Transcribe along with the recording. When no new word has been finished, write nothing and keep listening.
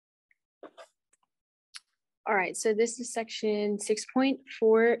All right, so this is section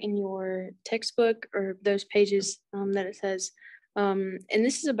 6.4 in your textbook, or those pages that it says. And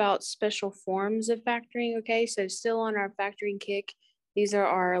this is about special forms of factoring, okay? So still on our factoring kick, these are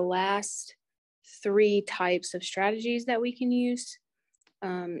our last 3 types of strategies that we can use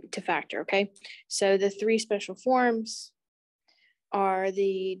to factor, okay? So the 3 special forms are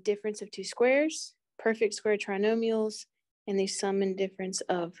the difference of 2 squares, perfect square trinomials, and the sum and difference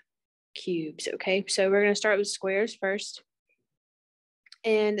of cubes, okay? So we're going to start with squares first.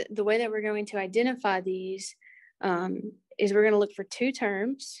 And the way that we're going to identify these is we're going to look for 2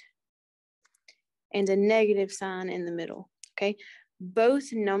 terms and a negative sign in the middle, okay?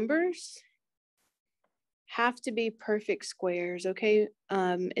 Both numbers have to be perfect squares, okay?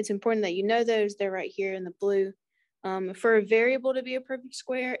 It's important that you know those. They're right here in the blue. For a variable to be a perfect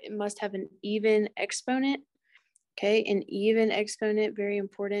square, it must have an even exponent, okay? An even exponent, very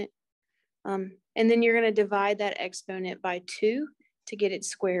important. And then you're going to divide that exponent by 2 to get its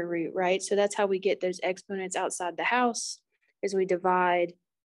square root, right? So that's how we get those exponents outside the house, is we divide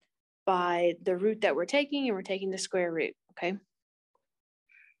by the root that we're taking, and we're taking the square root, okay?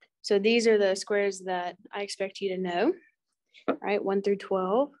 So these are the squares that I expect you to know, right? 1 through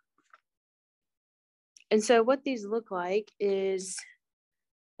 12. And so what these look like is,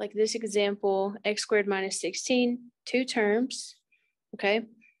 like this example, x squared minus 16, 2 terms, okay?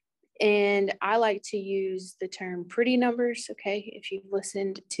 And I like to use the term pretty numbers, okay? If you've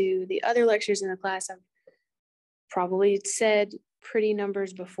listened to the other lectures in the class, I've probably said pretty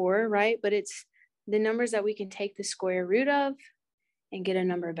numbers before, right? But it's the numbers that we can take the square root of and get a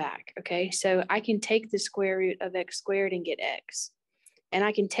number back, okay? So I can take the square root of x squared and get x. And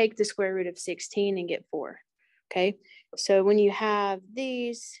I can take the square root of 16 and get 4, okay? So when you have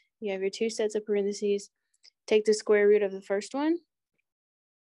these, you have your 2 sets of parentheses, take the square root of the first one,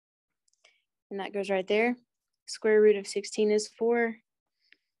 and that goes right there. Square root of 16 is 4.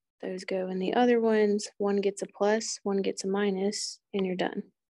 Those go in the other ones. 1 gets a plus, 1 gets a minus, and you're done.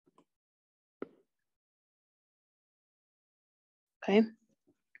 Okay?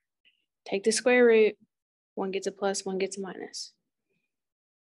 Take the square root. 1 gets a plus, 1 gets a minus.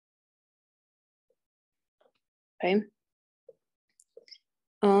 Okay?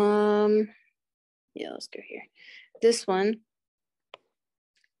 Yeah, let's go here. This one,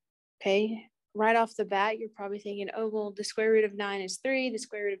 okay, right off the bat, you're probably thinking, oh, well, the square root of 9 is 3, the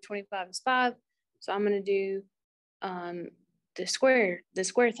square root of 25 is 5, so I'm going to do the square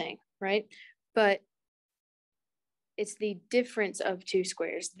thing, right? But it's the difference of 2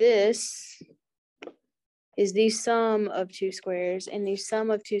 squares. This is the sum of 2 squares, and the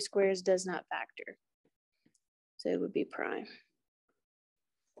sum of 2 squares does not factor. So it would be prime.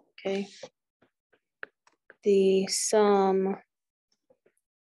 Okay. The sum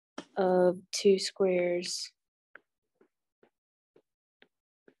of 2 squares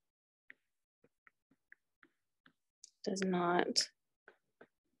does not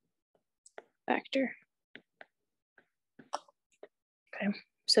factor. Okay,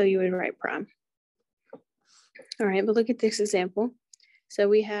 so you would write prime. All right, but look at this example. So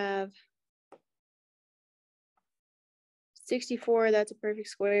we have 64, that's a perfect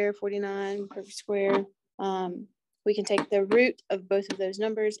square, 49, perfect square. We can take the root of both of those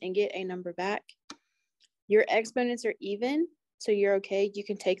numbers and get a number back. Your exponents are even, so you're okay. You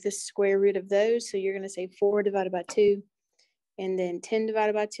can take the square root of those. So you're going to say 4 divided by 2, and then 10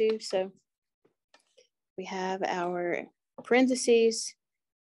 divided by 2. So we have our parentheses.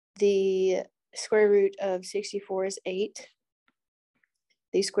 The square root of 64 is 8.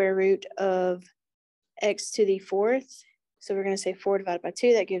 The square root of x to the 4th. So we're going to say 4 divided by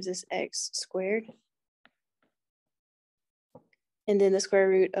 2. That gives us x squared. And then the square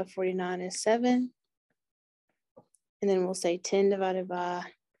root of 49 is 7. And then we'll say 10 divided by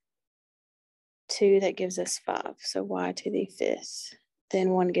 2. That gives us 5. So y to the 5th.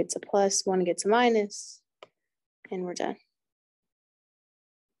 Then 1 gets a plus, 1 gets a minus, and we're done.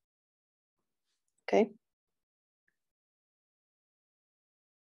 Okay.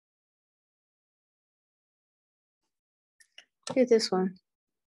 Look at this one.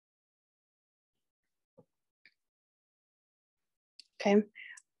 Okay.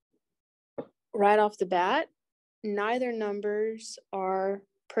 Right off the bat, neither numbers are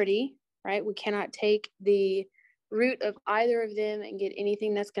pretty, right? We cannot take the root of either of them and get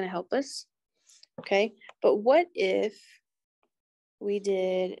anything that's going to help us. Okay. But what if we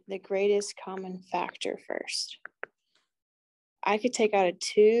did the greatest common factor first? I could take out a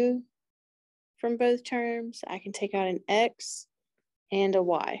 2 from both terms. I can take out an x and a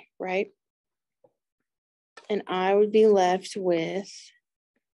y, right? And I would be left with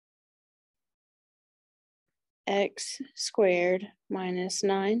x squared minus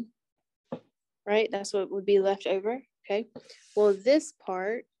 9, right? That's what would be left over, okay? Well, this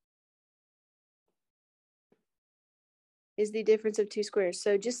part is the difference of two squares.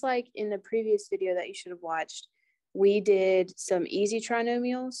 So just like in the previous video that you should have watched, we did some easy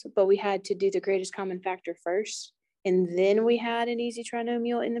trinomials, but we had to do the greatest common factor first, and then we had an easy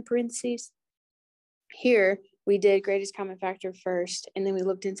trinomial in the parentheses. Here, we did greatest common factor first, and then we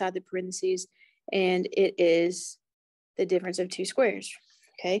looked inside the parentheses, and it is the difference of two squares,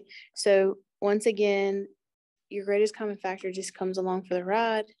 okay? So once again, your greatest common factor just comes along for the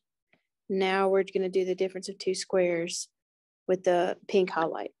ride. Now we're going to do the difference of two squares with the pink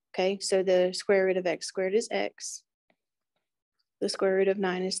highlight, okay? So the square root of x squared is x. The square root of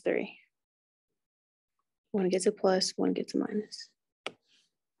 9 is 3. One gets a plus, one gets a minus.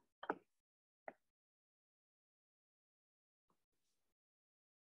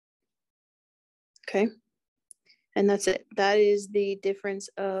 Okay, and that's it. That is the difference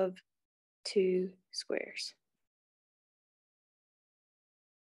of two squares.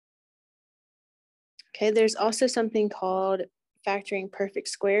 Okay, there's also something called factoring perfect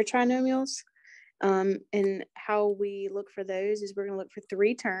square trinomials. And how we look for those is we're going to look for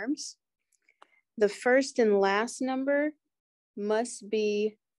 3 terms. The first and last number must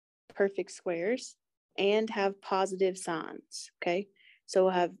be perfect squares and have positive signs, okay? So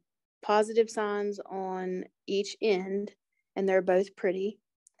we'll have positive signs on each end, and they're both pretty.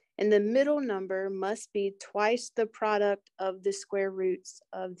 And the middle number must be twice the product of the square roots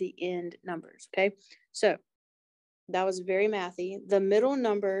of the end numbers, okay? So that was very mathy. The middle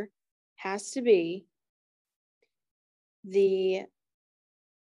number has to be the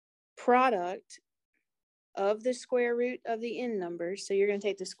product of the square root of the end numbers. So you're going to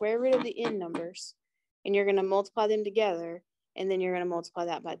take the square root of the end numbers and you're going to multiply them together, and then you're going to multiply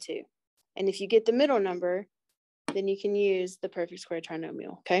that by 2. And if you get the middle number, then you can use the perfect square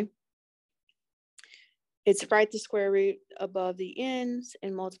trinomial, okay? It's write the square root above the ends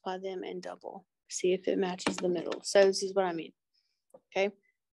and multiply them and double. See if it matches the middle. So this is what I mean, okay?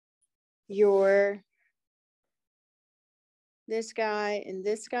 This guy and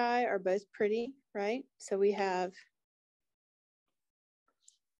this guy are both pretty, right? So we have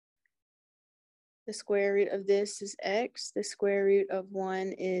the square root of this is x. The square root of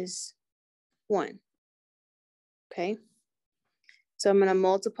 1 is 1. Okay. So I'm going to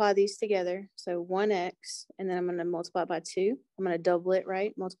multiply these together. So 1x, and then I'm going to multiply by 2. I'm going to double it,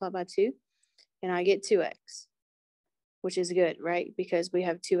 right? Multiply by 2. And I get 2x, which is good, right? Because we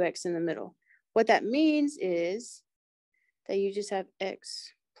have 2x in the middle. What that means is that you just have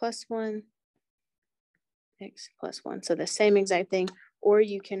x plus 1, x plus 1. So the same exact thing. Or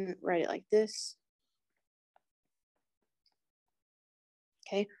you can write it like this.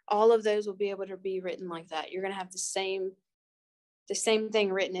 Okay, all of those will be able to be written like that. You're going to have the same thing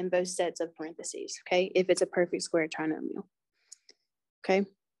written in both sets of parentheses, okay, if it's a perfect square trinomial. Okay,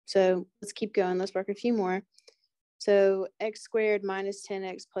 so let's keep going. Let's work a few more. So x squared minus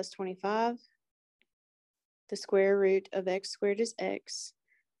 10x plus 25. The square root of x squared is x.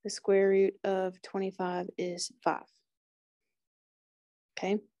 The square root of 25 is 5.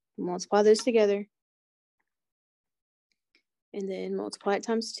 Okay, multiply those together. And then multiply it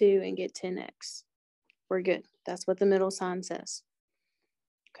times 2 and get 10x. We're good. That's what the middle sign says.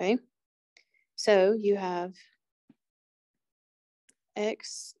 Okay, so you have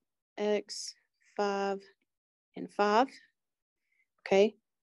x, 5, and 5. Okay,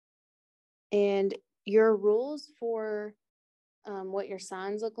 and your rules for what your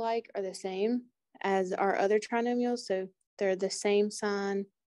signs look like are the same as our other trinomials. So they're the same sign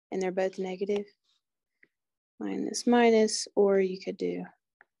and they're both negative. Minus, minus, or you could do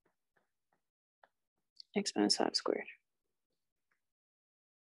x minus 5 squared.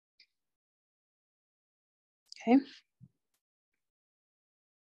 Okay.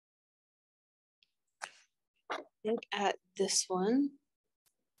 Look at this one.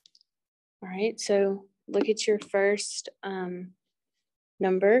 All right, so look at your first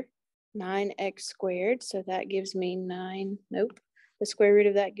number, 9x squared. So that gives me 9, nope. The square root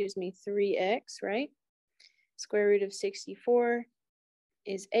of that gives me 3x, right? Square root of 64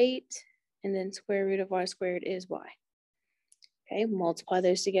 is 8, and then square root of y squared is y. Okay, multiply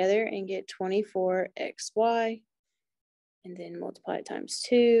those together and get 24xy, and then multiply it times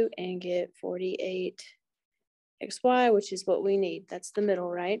 2 and get 48xy, which is what we need. That's the middle,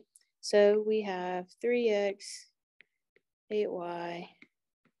 right? So we have 3x, 8y,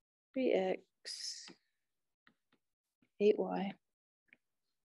 3x, 8y,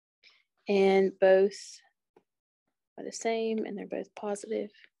 and both are the same, and they're both positive.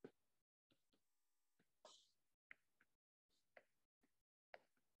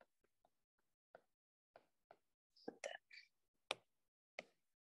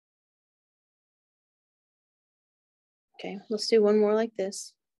 Okay, let's do one more like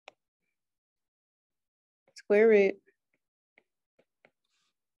this. Square root,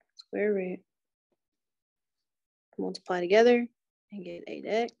 square root, multiply together and get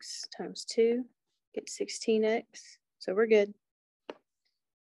 8x times 2, get 16x. So we're good.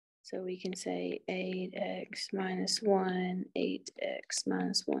 So we can say 8x minus 1, 8x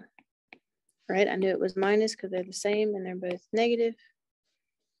minus 1. Right, I knew it was minus because they're the same and they're both negative.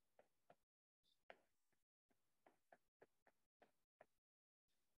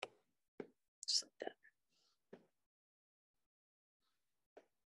 Just like that.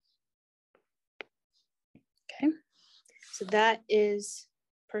 Okay, so that is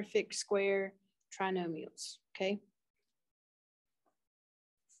perfect square trinomials, okay?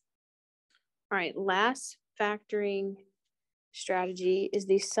 All right, last factoring strategy is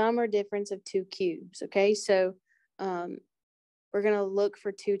the sum or difference of two cubes, okay? So we're gonna look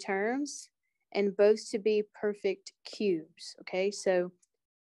for two terms and both to be perfect cubes, okay? So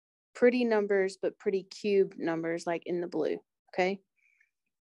pretty numbers, but pretty cube numbers like in the blue, okay?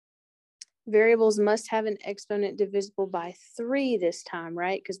 Variables must have an exponent divisible by 3 this time,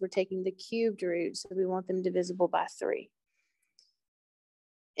 right? Because we're taking the cubed root, so we want them divisible by 3.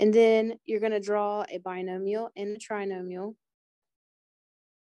 And then you're going to draw a binomial and a trinomial.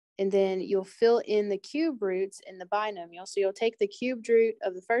 And then you'll fill in the cube roots in the binomial. So you'll take the cubed root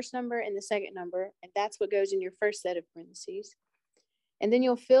of the first number and the second number, and that's what goes in your first set of parentheses. And then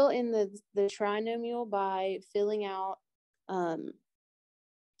you'll fill in the trinomial by filling out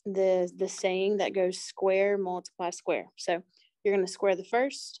the saying that goes square multiply square. So you're going to square the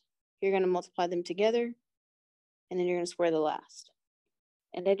first, you're going to multiply them together, and then you're going to square the last.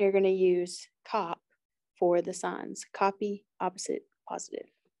 And then you're going to use cop for the signs: copy, opposite, positive.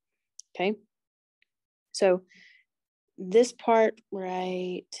 Okay, so this part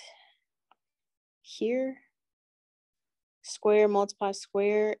right here, square multiply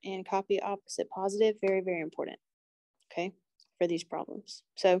square and copy opposite positive, very, very important, okay, for these problems.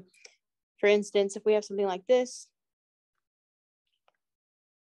 So for instance, if we have something like this,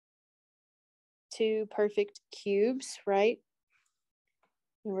 two perfect cubes, right?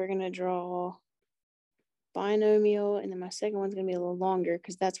 And we're going to draw binomial, and then my second one's going to be a little longer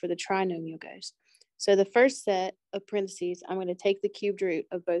because that's where the trinomial goes. So the first set of parentheses, I'm going to take the cubed root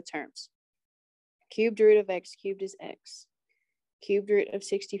of both terms. Cubed root of x cubed is x. Cubed root of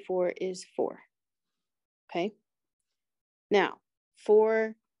 64 is 4. Okay. Now,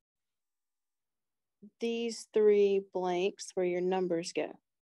 for these three blanks where your numbers go,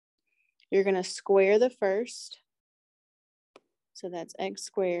 you're going to square the first. So that's x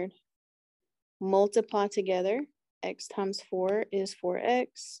squared. Multiply together. X times 4 is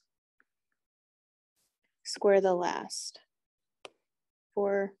 4x. Square the last.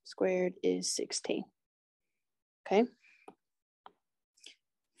 4 squared is 16. Okay.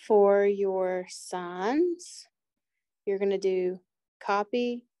 For your signs, you're going to do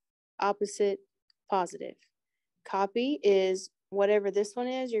copy, opposite, positive. Copy is whatever this one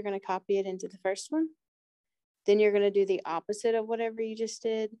is, you're going to copy it into the first one. Then you're going to do the opposite of whatever you just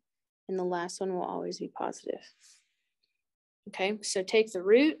did. And the last one will always be positive. Okay, so take the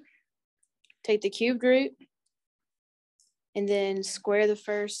root, take the cubed root, and then square the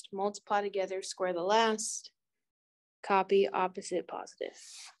first, multiply together, square the last, copy, opposite, positive.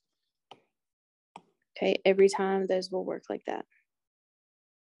 Okay, every time those will work like that.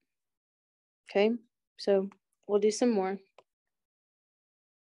 Okay, so we'll do some more.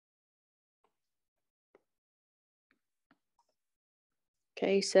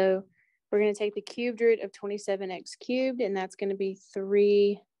 Okay, so we're going to take the cubed root of 27x cubed, and that's going to be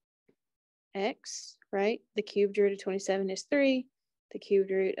 3x, right? The cubed root of 27 is 3. The cubed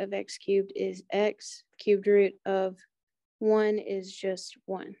root of x cubed is x. Cubed root of 1 is just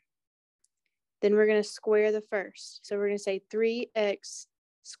 1. Then we're going to square the first. So we're going to say 3x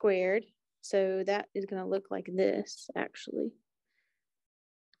squared. So that is going to look like this, actually.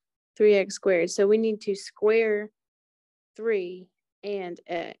 3x squared. So we need to square 3 and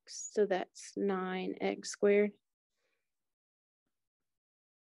x. So that's 9x squared.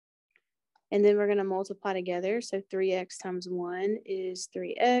 And then we're going to multiply together. So 3x times 1 is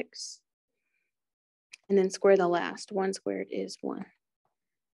 3x. And then square the last. 1 squared is 1.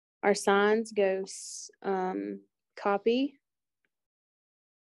 Our signs go copy,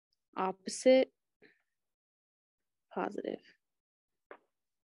 opposite, positive.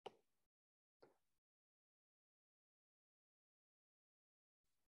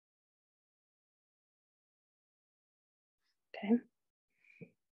 Okay.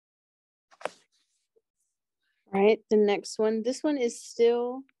 All right, the next one. This one is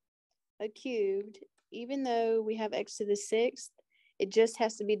still a cubed, even though we have x to the 6th, it just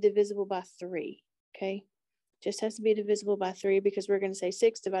has to be divisible by 3, okay? Just has to be divisible by 3 because we're going to say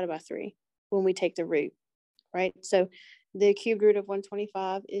 6 divided by 3 when we take the root, right? So the cubed root of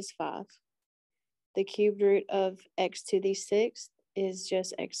 125 is 5. The cubed root of x to the 6th is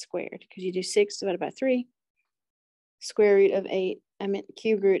just x squared because you do 6 divided by 3. Square root of 8,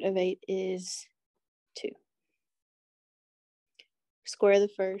 cube root of 8 is 2. Square the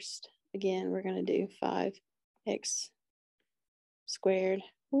first. Again, we're going to do 5x squared,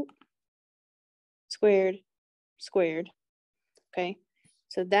 squared, squared. Okay,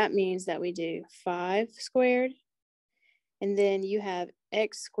 so that means that we do 5 squared, and then you have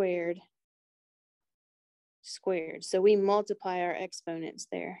x squared squared. So we multiply our exponents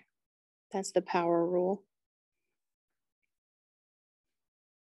there. That's the power rule.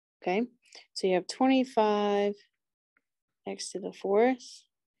 Okay, so you have 25 x to the 4th.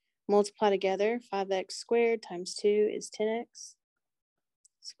 Multiply together, 5x squared times 2 is 10x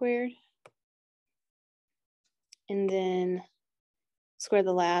squared. And then square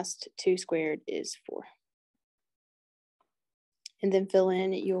the last, 2 squared is 4. And then fill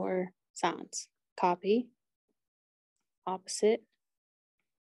in your signs. Copy, opposite,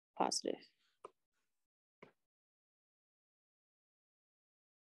 positive.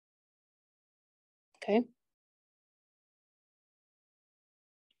 Okay.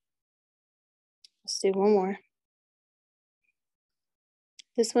 Let's do one more.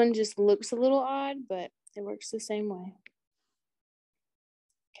 This one just looks a little odd, but it works the same way.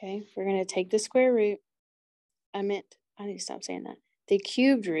 Okay, we're going to take the square root. I need to stop saying that. The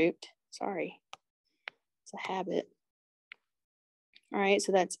cubed root, sorry, it's a habit. All right,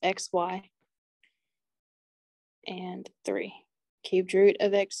 so that's xy and 3. Cubed root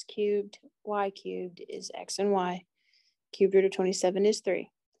of x cubed, y cubed is x and y. Cubed root of 27 is 3.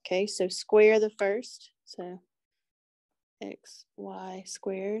 Okay, so square the first. So x, y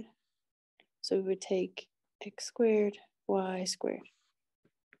squared. So we would take x squared, y squared.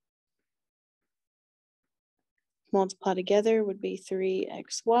 Multiply together would be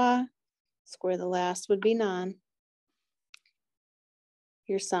 3xy. Square the last would be 9.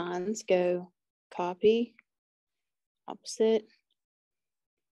 Your signs go copy, opposite,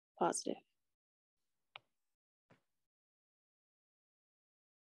 positive.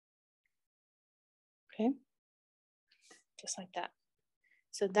 Okay, just like that.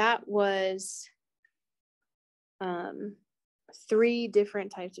 So that was 3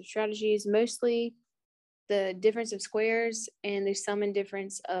 different types of strategies, mostly the difference of squares and the sum and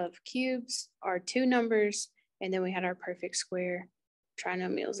difference of cubes are 2 numbers, and then we had our perfect square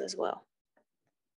trinomials as well.